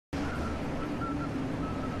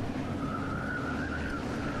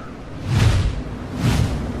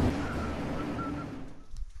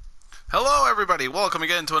Hello everybody, welcome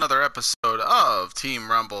again to another episode of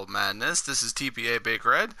Team Rumble Madness. This is TPA Big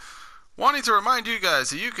Red, wanting to remind you guys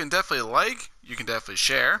that you can definitely like, you can definitely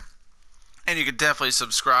share, and you can definitely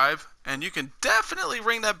subscribe, and you can definitely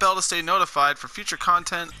ring that bell to stay notified for future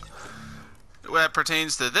content that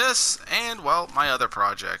pertains to this and, well, my other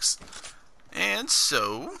projects. And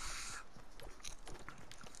so,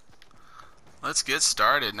 let's get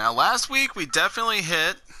started. Now, last week we definitely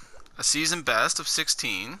hit a season best of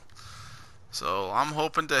 16. So I'm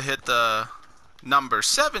hoping to hit the number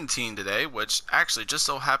 17 today, which actually just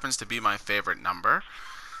so happens to be my favorite number.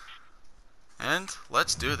 And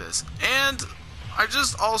let's do this. And I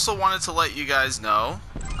just also wanted to let you guys know,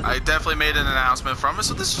 I definitely made an announcement from it,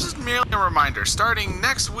 so this is just merely a reminder. Starting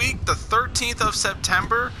next week, the 13th of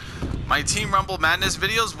September, my Team Rumble Madness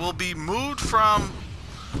videos will be moved from,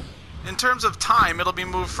 in terms of time, it'll be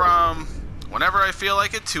moved from whenever I feel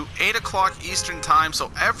like it to 8 o'clock Eastern Time.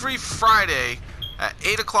 So every Friday at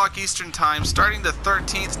 8 o'clock Eastern Time, starting the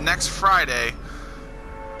 13th next Friday,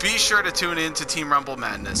 be sure to tune in to Team Rumble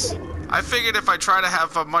Madness. I figured if I try to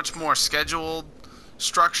have a much more scheduled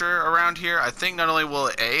structure around here, I think not only will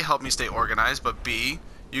it A, help me stay organized, but B,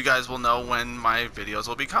 you guys will know when my videos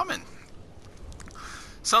will be coming.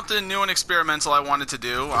 Something new and experimental I wanted to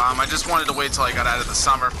do. I just wanted to wait till I got out of the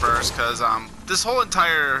summer first, because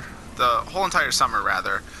the whole entire summer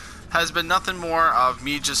rather has been nothing more of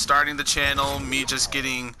me just starting the channel, me just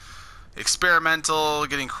getting experimental,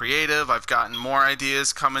 getting creative. I've gotten more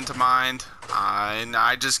ideas coming to mind, and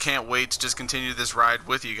I just can't wait to just continue this ride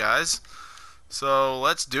with you guys. So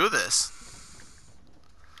let's do this.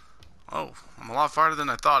 Oh, I'm a lot farther than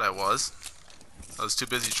I thought I was. I was too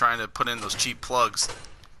busy trying to put in those cheap plugs.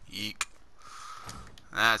 Eek.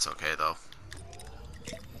 That's okay though.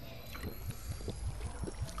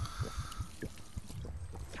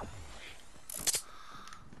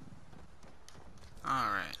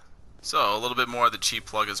 Alright. So, a little bit more of the cheap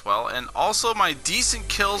plug as well. And also my decent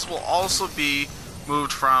kills will also be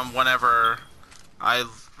moved from whenever I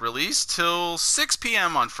release till 6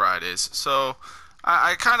 p.m. on Fridays. So,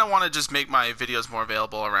 I kind of want to just make my videos more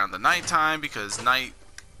available around the nighttime, because night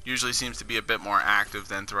usually seems to be a bit more active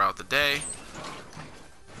than throughout the day.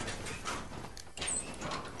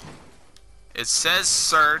 It says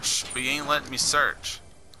search, but you ain't letting me search.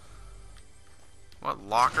 What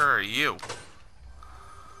locker are you?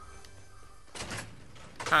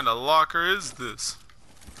 What kind of locker is this?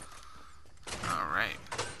 Alright.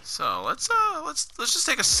 So let's just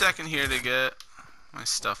take a second here to get my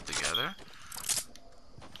stuff together.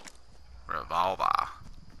 Revolver.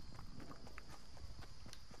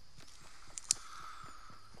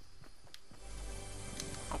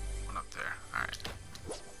 Oh, one up there. Alright.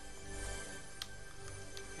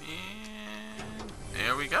 And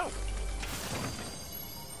there we go.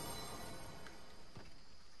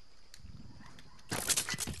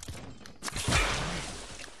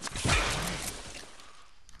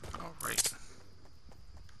 Alright.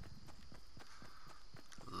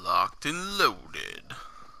 Locked and loaded.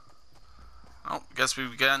 Oh, guess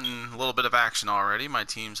we've gotten a little bit of action already. My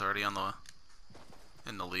team's already in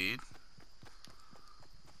the lead.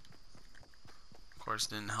 Of course,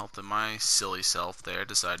 didn't help that my silly self there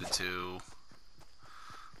decided to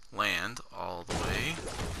land all the way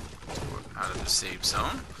out of the safe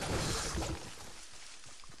zone.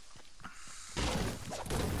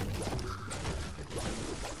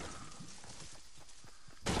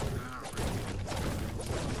 Alright.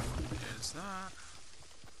 There's that.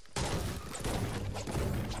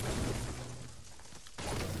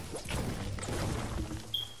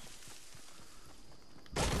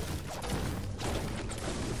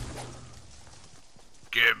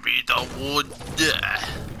 Give me the wood.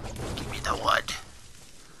 Give me the wood.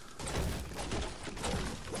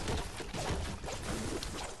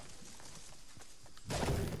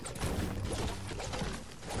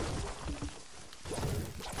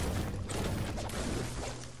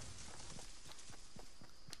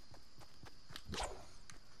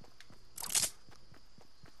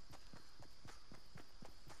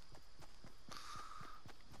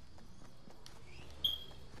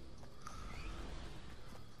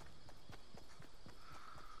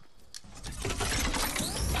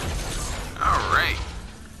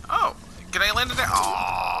 Can I land in there?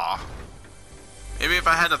 Aww. Maybe if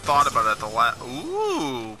I had thought about it at the last...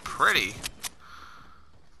 Ooh, pretty.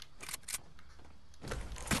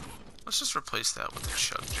 Let's just replace that with a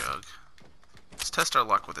chug jug. Let's test our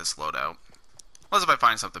luck with this loadout. Unless if I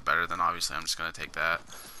find something better, then obviously I'm just going to take that.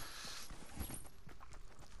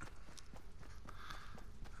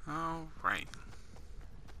 Alright.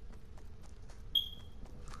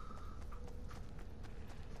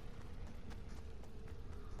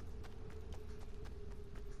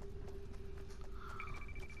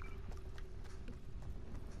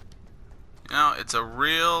 You know, it's a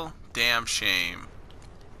real damn shame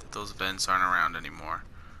that those vents aren't around anymore.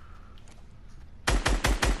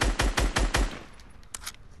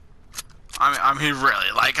 I mean,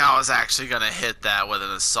 really, like, I was actually gonna hit that with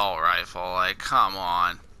an assault rifle. Like, come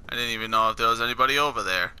on. I didn't even know if there was anybody over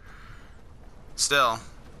there. Still,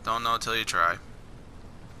 don't know till you try.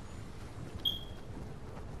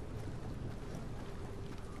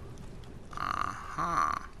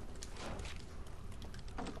 Uh-huh.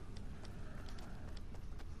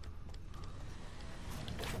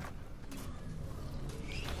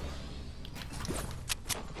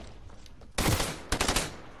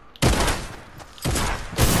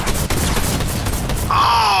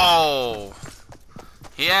 Oh!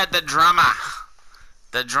 He had the drama.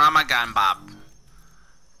 The drama gun, Bob.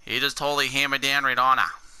 He just totally hammered down right on her.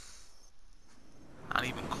 Not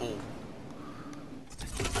even cool.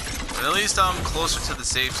 But at least I'm closer to the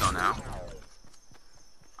safe zone now.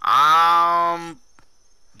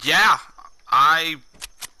 Yeah.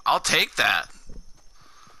 I'll take that.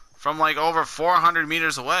 From like over 400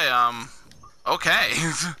 meters away, okay.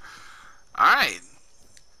 Alright.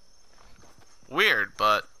 Weird,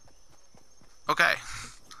 but okay.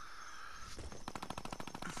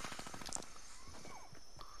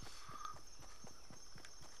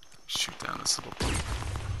 Shoot down this little...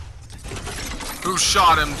 Who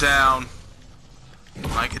shot him down?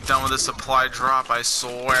 When I get done with this supply drop, I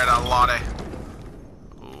swear to Lottie.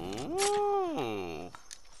 Ooh.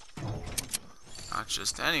 Not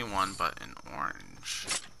just anyone, but an orange.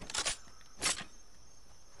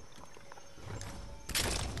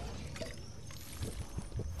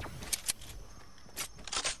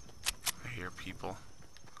 I hear people.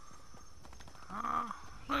 I'm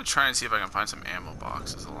gonna try and see if I can find some ammo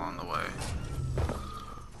boxes along the way.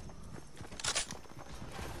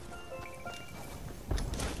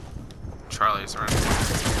 Charlie's around.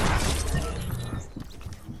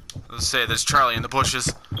 Let's say there's Charlie in the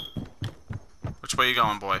bushes. Which way you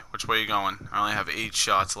going, boy? Which way you going? I only have 8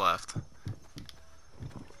 shots left.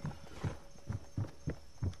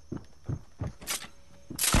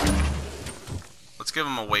 Let's give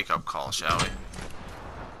him a wake-up call, shall we?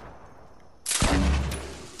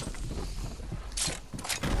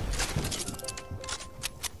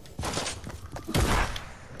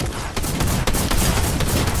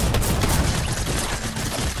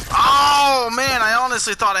 Oh man, I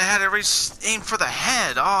honestly thought I had it aimed for the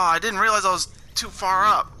head. Oh, I didn't realize I was too far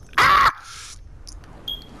up. Ah!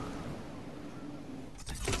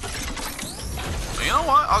 But you know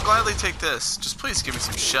what? I'll gladly take this. Just please give me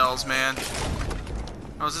some shells, man.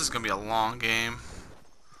 Oh, this is gonna be a long game.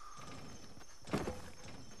 I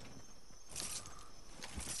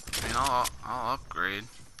mean, I'll upgrade.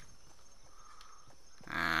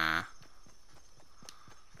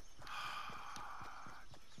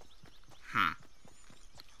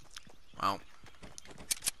 Well,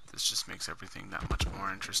 this just makes everything that much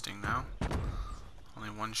more interesting now.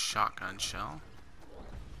 Only 1 shotgun shell.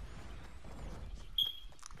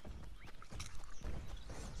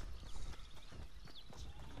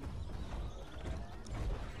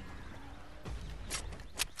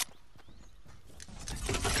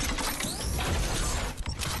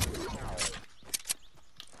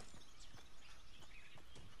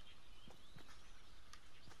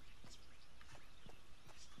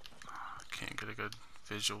 Can't get a good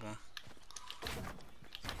visual.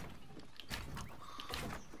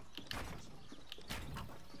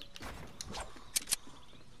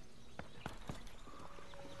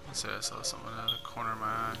 Let's say I saw someone out of the corner of my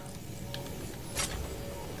eye.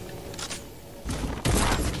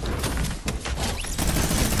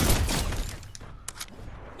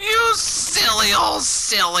 You silly old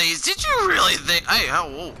sillies! Did you really think? Hey,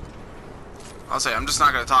 whoa! I'll say I'm just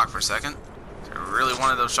not gonna talk for a second. I really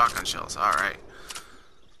wanted those shotgun shells. All right.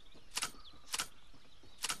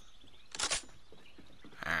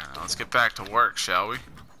 Alright, let's get back to work, shall we?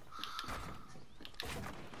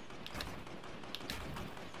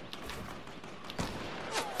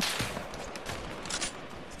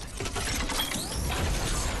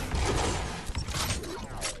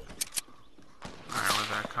 Alright, where'd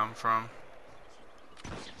that come from?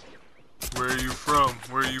 Where are you from?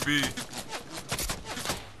 Where you be?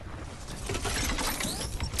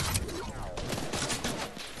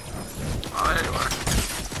 Oh, there you are.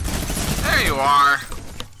 There you are.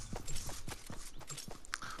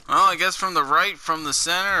 Well, I guess from the right, from the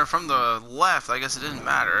center, or from the left, I guess it didn't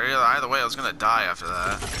matter. Either way, I was gonna die after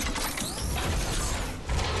that.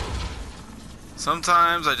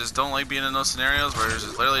 Sometimes I just don't like being in those scenarios where there's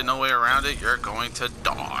just literally no way around it. You're going to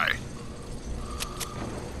die.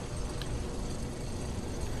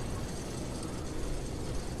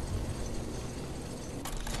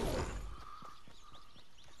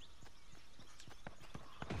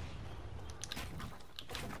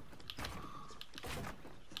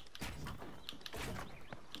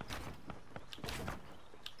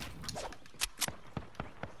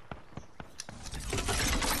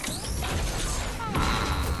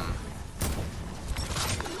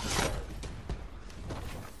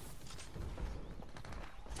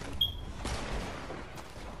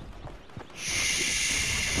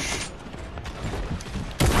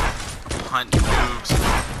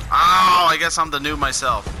 I guess I'm the noob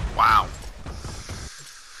myself. Wow.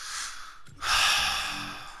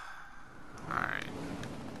 Alright.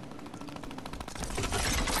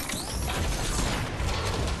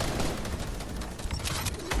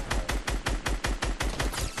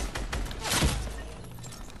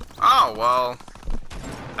 Oh, well.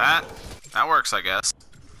 That works, I guess.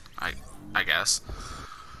 I guess.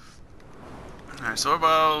 Alright, so we're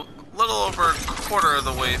about a little over a quarter of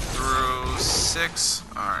the way through. 6.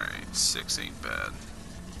 Alright, 6 ain't bad.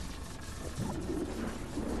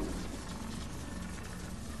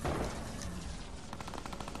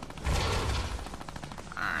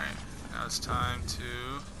 Alright, now it's time to...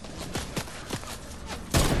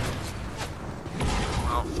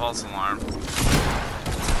 Oh, false alarm.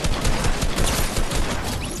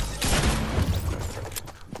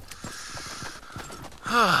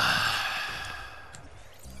 I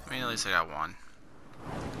mean, at least I got one.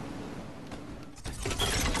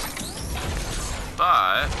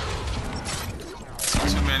 But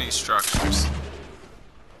too many structures.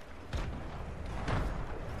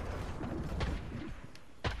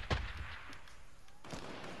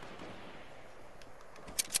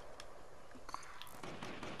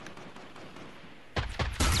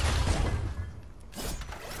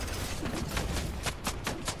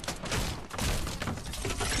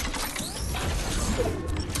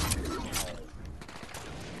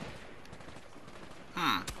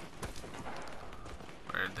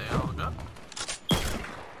 Where'd they all go?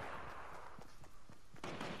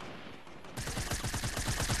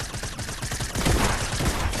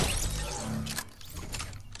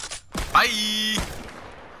 Bye!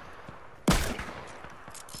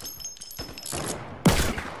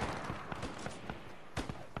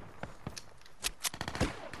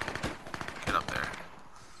 Get up there.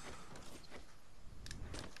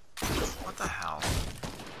 What the hell?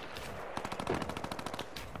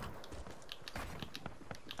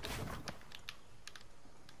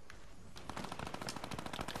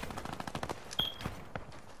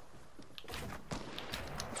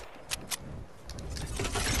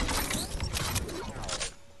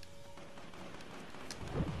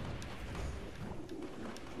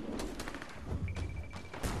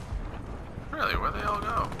 Really, where'd they all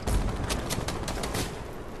go?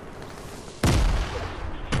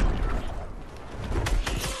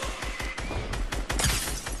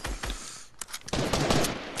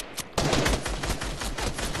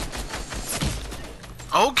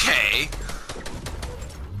 Okay!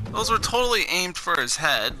 Those were totally aimed for his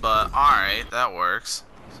head, but alright, that works.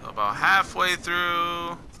 So about halfway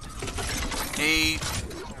through... 8...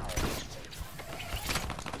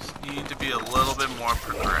 Just need to be a little bit more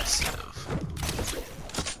progressive.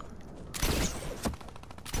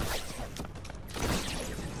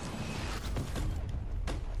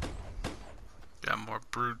 Got more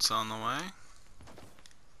brutes on the way.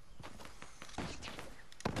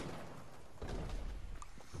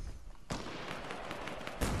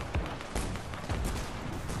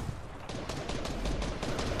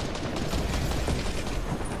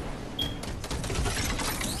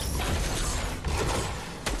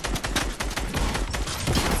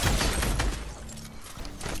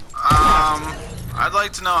 I'd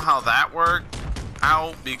like to know how that worked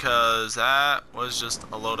out, because that was just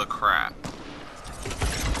a load of crap.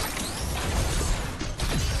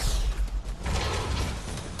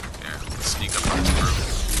 Here, let's sneak up on this group.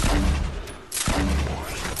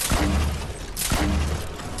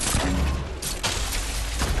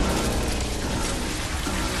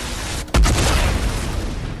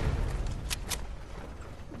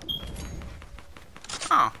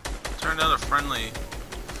 Oh, turned out a friendly.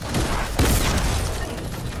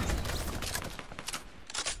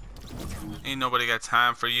 Ain't nobody got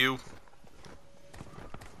time for you.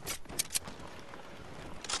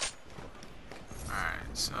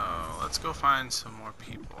 Alright, so let's go find some more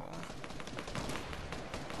people.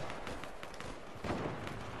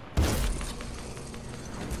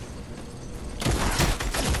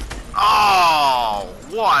 Oh,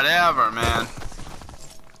 whatever, man.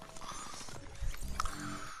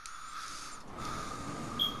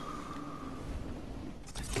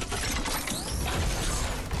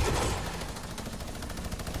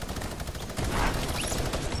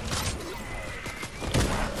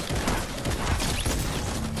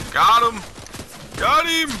 Got him! Got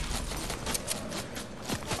him!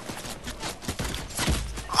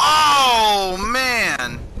 Oh,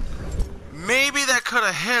 man! Maybe that could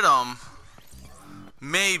have hit him.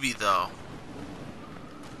 Maybe, though.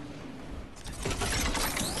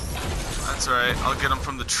 That's alright. I'll get him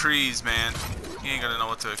from the trees, man. He ain't gonna know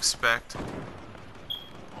what to expect.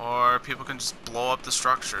 Or people can just blow up the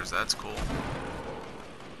structures. That's cool.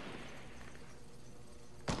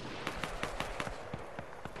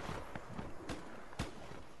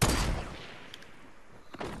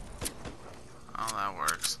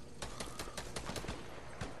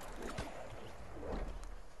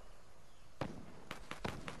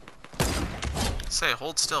 Say,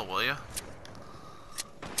 hold still, will you?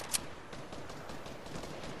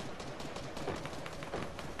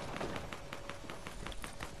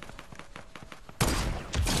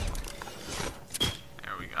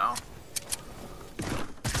 There we go.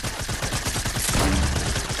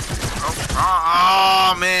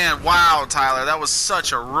 Oh man, wow, Tyler, that was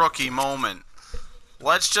such a rookie moment.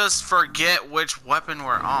 Let's just forget which weapon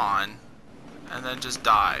we're on and then just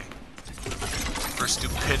die. For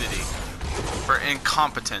stupidity. For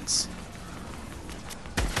incompetence.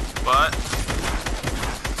 But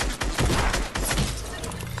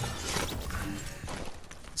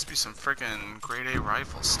must be some freaking grade A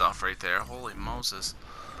rifle stuff right there. Holy Moses.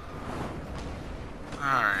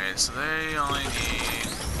 Alright, so they only need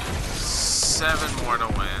 7 more to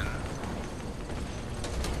win.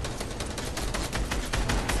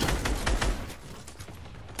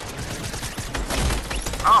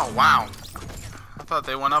 Oh, wow. I thought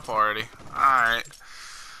they went up already. Alright.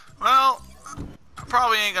 Well, I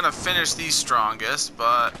probably ain't gonna finish these strongest,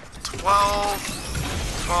 but 12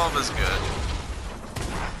 is good.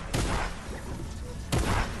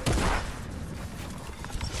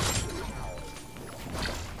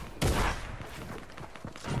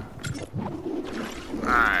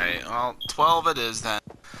 Alright, well, 12 it is then.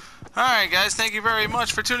 Alright guys, thank you very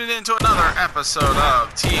much for tuning in to another episode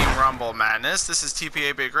of Team Rumble Madness. This is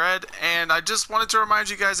TPA Big Red, and I just wanted to remind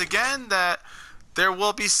you guys again that there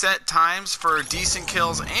will be set times for Decent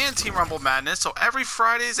Kills and Team Rumble Madness. So every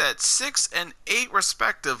Fridays at 6 and 8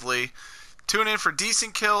 respectively, tune in for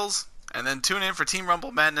Decent Kills, and then tune in for Team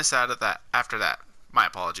Rumble Madness after that. My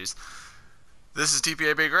apologies. This is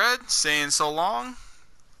TPA Big Red saying so long,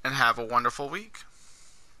 and have a wonderful week.